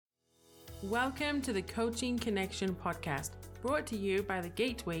Welcome to the Coaching Connection podcast, brought to you by the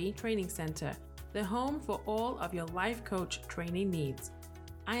Gateway Training Center, the home for all of your life coach training needs.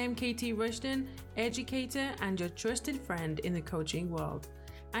 I am Katie Rushton, educator and your trusted friend in the coaching world.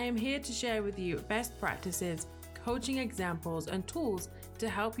 I am here to share with you best practices, coaching examples, and tools to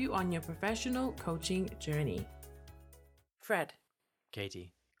help you on your professional coaching journey. Fred.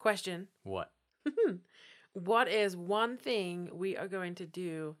 Katie. Question. What? What is one thing we are going to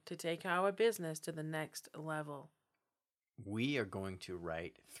do to take our business to the next level? We are going to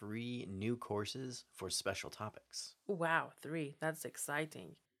write 3 new courses for special topics. Wow, 3. That's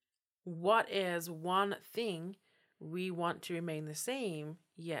exciting. What is one thing we want to remain the same,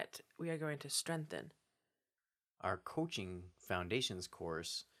 yet we are going to strengthen? Our coaching foundations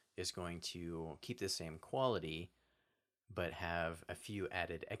course is going to keep the same quality, but have a few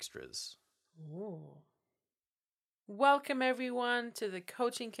added extras. Ooh. Welcome, everyone, to the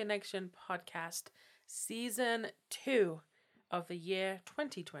Coaching Connection podcast, season 2 of the year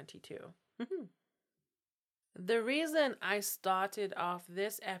 2022. The reason I started off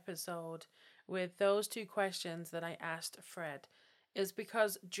this episode with those 2 questions that I asked Fred is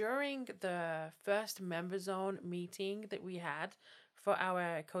because during the first Member Zone meeting that we had for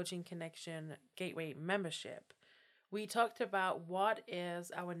our Coaching Connection Gateway membership, we talked about what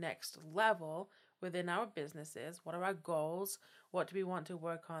is our next level within our businesses, what are our goals, what do we want to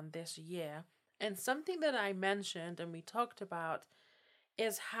work on this year. And something that I mentioned and we talked about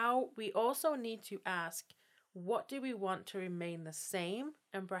is how we also need to ask, what do we want to remain the same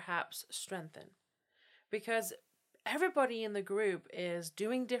and perhaps strengthen? Because everybody in the group is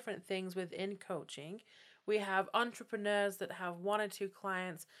doing different things within coaching. We have entrepreneurs that have 1 or 2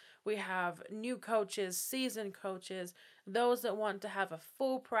 clients. We have new coaches, seasoned coaches, those that want to have a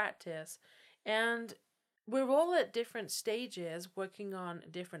full practice. And we're all at different stages working on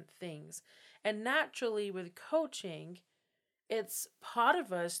different things. And naturally with coaching, it's part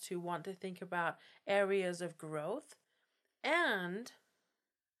of us to want to think about areas of growth. And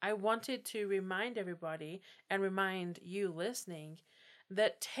I wanted to remind everybody and remind you listening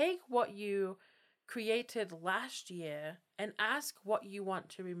that take what you created last year and ask what you want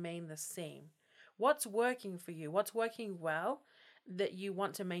to remain the same. What's working for you? What's working well that you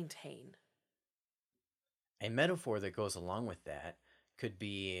want to maintain? A metaphor that goes along with that could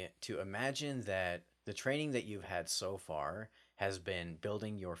be to imagine that the training that you've had so far has been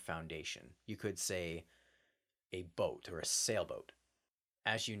building your foundation. You could say a boat or a sailboat.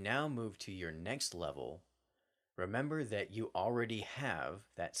 As you now move to your next level, remember that you already have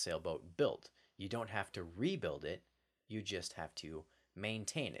that sailboat built. You don't have to rebuild it, you just have to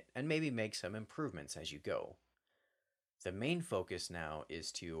maintain it and maybe make some improvements as you go. The main focus now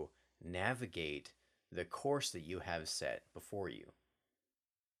is to navigate the course that you have set before you.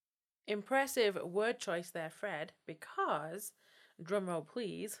 Impressive word choice there, Fred, because, drumroll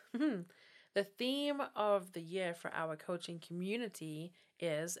please, the theme of the year for our coaching community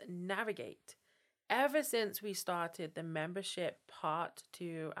is navigate. Ever since we started the membership part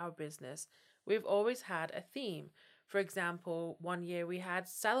to our business, we've always had a theme. For example, one year we had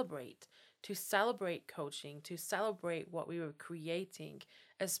celebrate, to celebrate coaching, to celebrate what we were creating,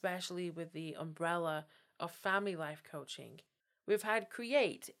 especially with the umbrella of family life coaching. We've had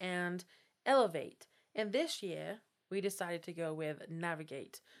create and elevate. And this year, we decided to go with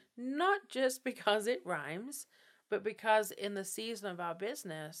navigate. Not just because it rhymes, but because in the season of our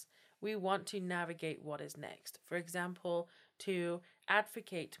business, we want to navigate what is next. For example, to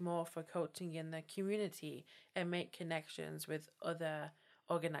advocate more for coaching in the community and make connections with other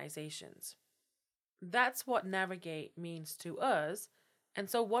organizations. That's what navigate means to us. And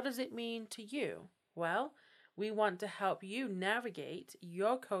so what does it mean to you? Well, we want to help you navigate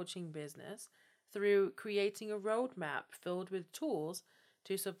your coaching business through creating a roadmap filled with tools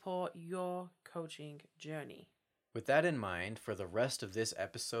to support your coaching journey. With that in mind, for the rest of this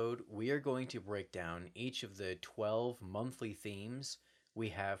episode, we are going to break down each of the 12 monthly themes we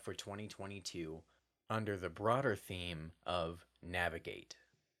have for 2022 under the broader theme of navigate.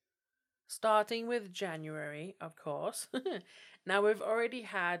 Starting with January, of course. Now, we've already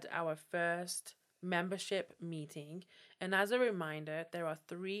had our first membership meeting, and as a reminder, there are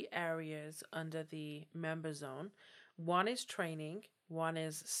 3 areas under the member zone. 1 is training, 1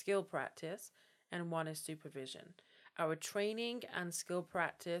 is skill practice, and 1 is supervision. Our training and skill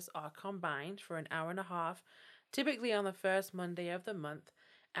practice are combined for an hour and a half, typically on the first Monday of the month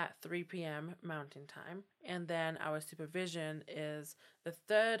at 3 p.m. Mountain Time. And then our supervision is the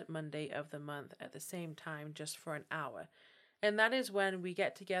 3rd Monday of the month at the same time, just for an hour. And that is when we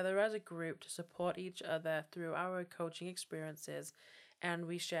get together as a group to support each other through our coaching experiences and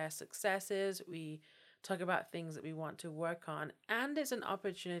we share successes. We talk about things that we want to work on. And it's an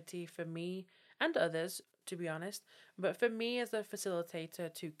opportunity for me and others, to be honest, but for me as a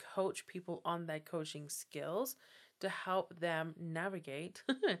facilitator to coach people on their coaching skills to help them navigate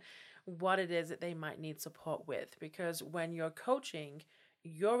what it is that they might need support with. Because when you're coaching,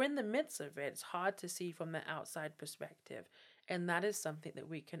 you're in the midst of it. It's hard to see from the outside perspective. And that is something that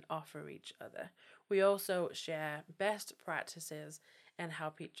we can offer each other. We also share best practices and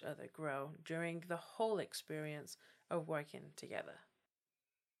help each other grow during the whole experience of working together.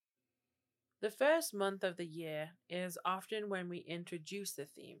 The first month of the year is often when we introduce the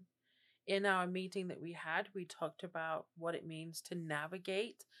theme. In our meeting that we had, we talked about what it means to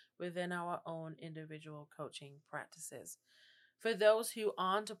navigate within our own individual coaching practices. For those who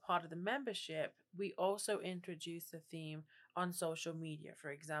aren't a part of the membership, we also introduce the theme on social media.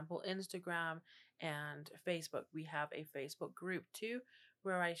 For example, Instagram and Facebook. We have a Facebook group too,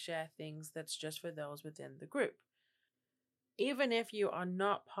 where I share things that's just for those within the group. Even if you are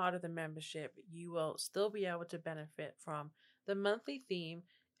not part of the membership, you will still be able to benefit from the monthly theme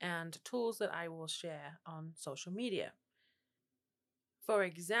and tools that I will share on social media. For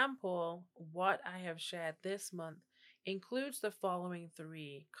example, what I have shared this month includes the following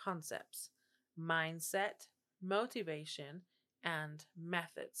three concepts: mindset, motivation, and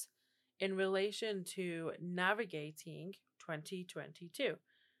methods in relation to navigating 2022.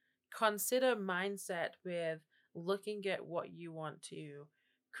 Consider mindset with looking at what you want to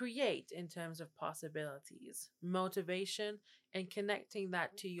create in terms of possibilities, motivation, and connecting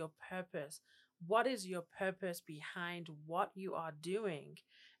that to your purpose. What is your purpose behind what you are doing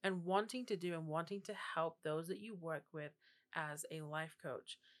and wanting to do and wanting to help those that you work with as a life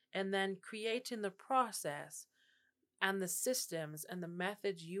coach? And then creating the process and the systems and the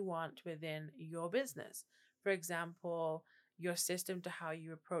methods you want within your business. For example, your system to how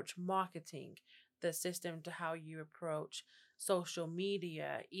you approach marketing, the system to how you approach social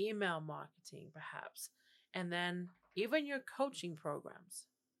media, email marketing, perhaps, and then even your coaching programs.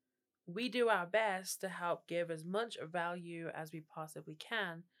 We do our best to help give as much value as we possibly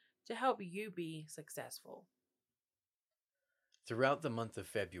can to help you be successful. Throughout the month of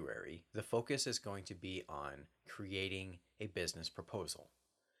February, the focus is going to be on creating a business proposal.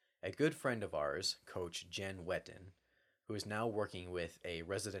 A good friend of ours, Coach Jen Wetton, who is now working with a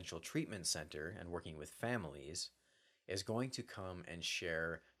residential treatment center and working with families, is going to come and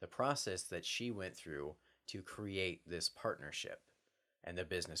share the process that she went through to create this partnership and the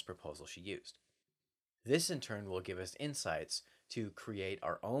business proposal she used. This in turn will give us insights to create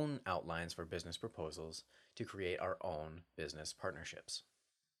our own outlines for business proposals, to create our own business partnerships.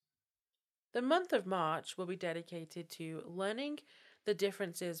 The month of March will be dedicated to learning the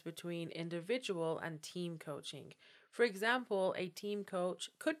differences between individual and team coaching. For example, a team coach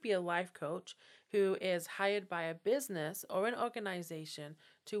could be a life coach who is hired by a business or an organization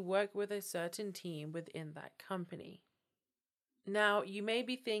to work with a certain team within that company. Now, you may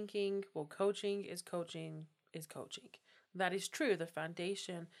be thinking, well, coaching is coaching is coaching. That is true, the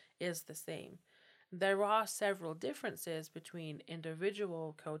foundation is the same. There are several differences between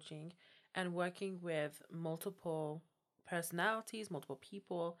individual coaching and working with multiple personalities, multiple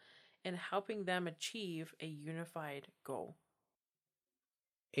people, and helping them achieve a unified goal.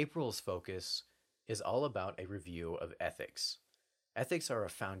 April's focus is all about a review of ethics. Ethics are a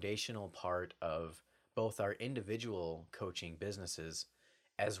foundational part of both our individual coaching businesses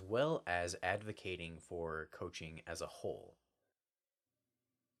as well as advocating for coaching as a whole.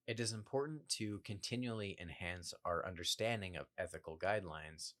 It is important to continually enhance our understanding of ethical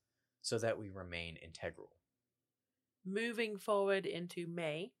guidelines so that we remain integral. Moving forward into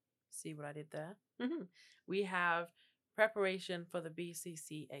May, see what I did there? We have preparation for the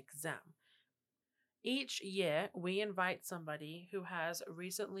BCC exam. Each year, we invite somebody who has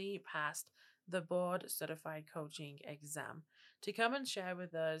recently passed the board certified coaching exam to come and share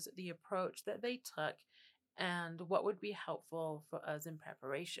with us the approach that they took and what would be helpful for us in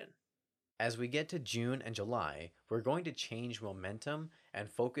preparation. As we get to June and July, we're going to change momentum and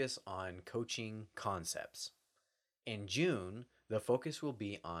focus on coaching concepts. In June, the focus will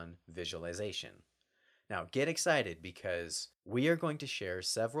be on visualization. Now, get excited because we are going to share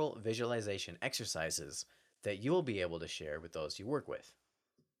several visualization exercises that you will be able to share with those you work with.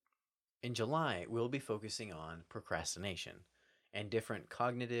 In July, we'll be focusing on procrastination and different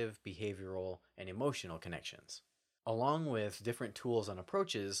cognitive, behavioral, and emotional connections, along with different tools and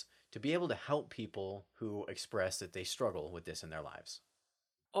approaches to be able to help people who express that they struggle with this in their lives.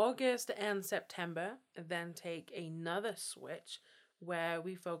 August and September then take another switch where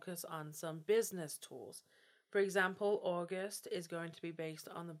we focus on some business tools. For example, August is going to be based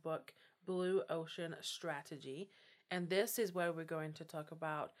on the book Blue Ocean Strategy. And this is where we're going to talk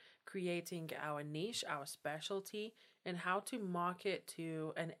about creating our niche, our specialty, and how to market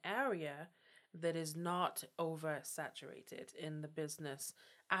to an area that is not oversaturated in the business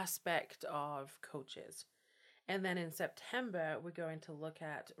aspect of coaches. And then in September, we're going to look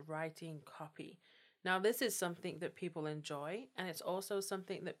at writing copy. Now, this is something that people enjoy, and it's also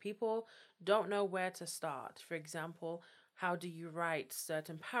something that people don't know where to start. For example, how do you write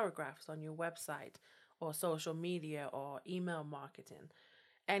certain paragraphs on your website or social media or email marketing?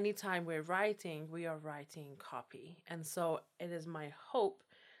 Anytime we're writing, we are writing copy. And so it is my hope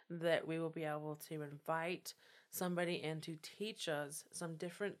that we will be able to invite somebody in to teach us some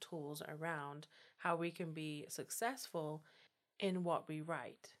different tools around how we can be successful in what we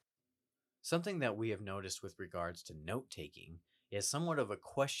write. Something that we have noticed with regards to note taking is somewhat of a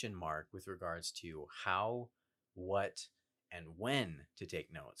question mark with regards to how, what, and when to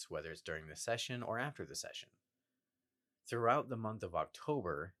take notes, whether it's during the session or after the session. Throughout the month of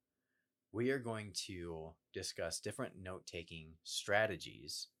October, we are going to discuss different note taking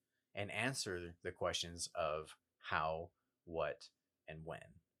strategies and answer the questions of how, what, and when,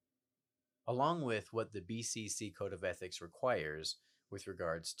 along with what the BCC Code of Ethics requires with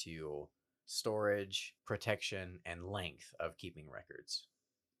regards to storage, protection, and length of keeping records.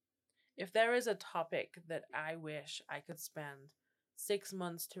 If there is a topic that I wish I could spend 6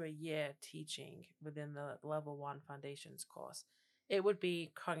 months to a year teaching within the Level 1 Foundations course, it would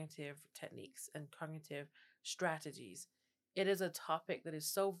be cognitive techniques and cognitive strategies. It is a topic that is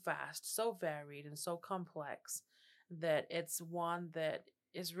so vast, so varied, and so complex that it's one that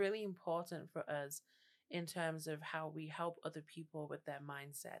is really important for us in terms of how we help other people with their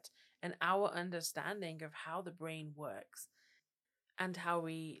mindset and our understanding of how the brain works and how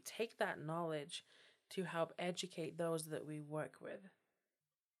we take that knowledge to help educate those that we work with.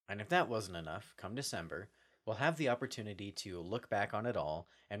 And if that wasn't enough, come December, we'll have the opportunity to look back on it all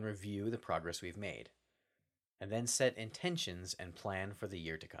and review the progress we've made, and then set intentions and plan for the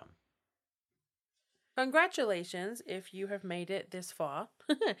year to come. Congratulations if you have made it this far.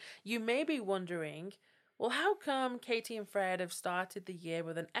 You may be wondering, well, how come Katie and Fred have started the year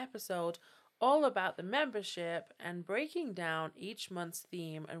with an episode all about the membership and breaking down each month's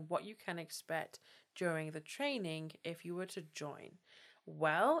theme and what you can expect during the training if you were to join?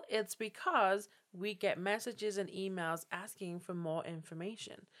 Well, it's because we get messages and emails asking for more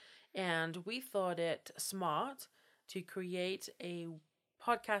information. And we thought it smart to create a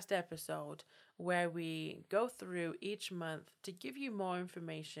podcast episode where we go through each month to give you more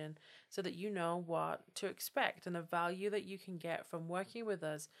information so that you know what to expect and the value that you can get from working with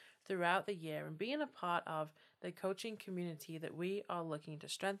us throughout the year and being a part of the coaching community that we are looking to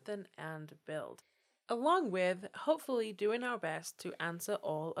strengthen and build, along with hopefully doing our best to answer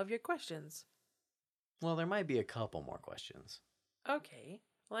all of your questions. Well, there might be a couple more questions. Okay,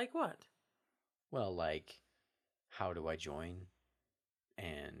 like what? Well, like, how do I join?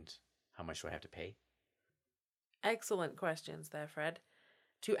 And how much do I have to pay? Excellent questions there, Fred.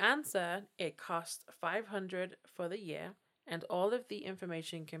 To answer, it costs $500 for the year, and all of the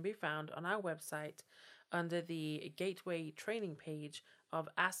information can be found on our website under the Gateway training page of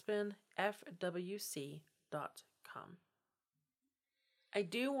aspenfwc.com. I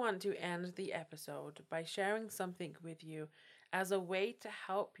do want to end the episode by sharing something with you as a way to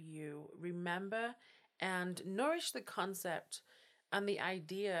help you remember and nourish the concept and the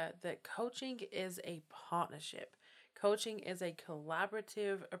idea that coaching is a partnership. Coaching is a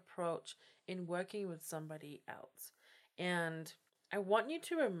collaborative approach in working with somebody else. And I want you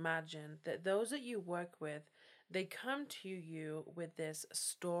to imagine that those that you work with, they come to you with this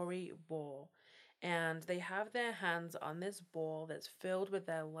story ball, and they have their hands on this ball that's filled with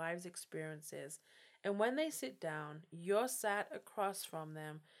their lives' experiences. And when they sit down, you're sat across from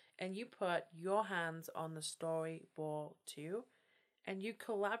them and you put your hands on the story ball too, and you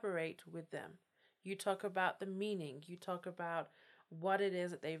collaborate with them. You talk about the meaning, you talk about what it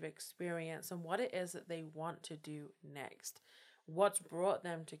is that they've experienced and what it is that they want to do next. What's brought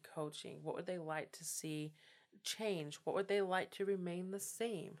them to coaching? What would they like to see change? What would they like to remain the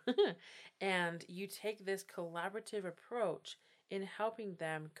same? And you take this collaborative approach in helping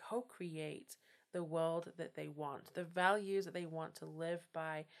them co-create the world that they want, the values that they want to live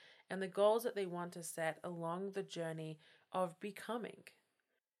by, and the goals that they want to set along the journey of becoming.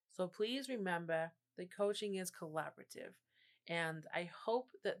 So please remember that coaching is collaborative. And I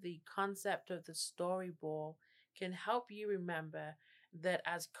hope that the concept of the story ball can help you remember that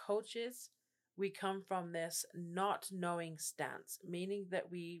as coaches, we come from this not knowing stance, meaning that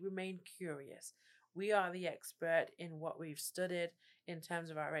we remain curious. We are the expert in what we've studied in terms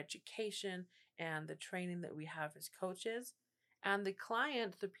of our education and the training that we have as coaches. And the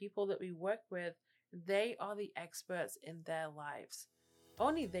client, the people that we work with, they are the experts in their lives.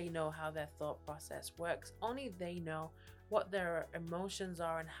 Only they know how their thought process works. Only they know what their emotions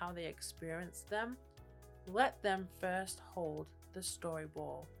are and how they experience them. Let them first hold the story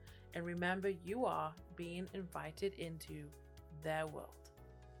ball. And remember, you are being invited into their world.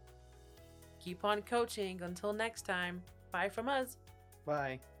 Keep on coaching. Until next time, bye from us.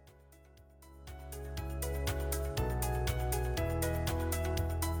 Bye.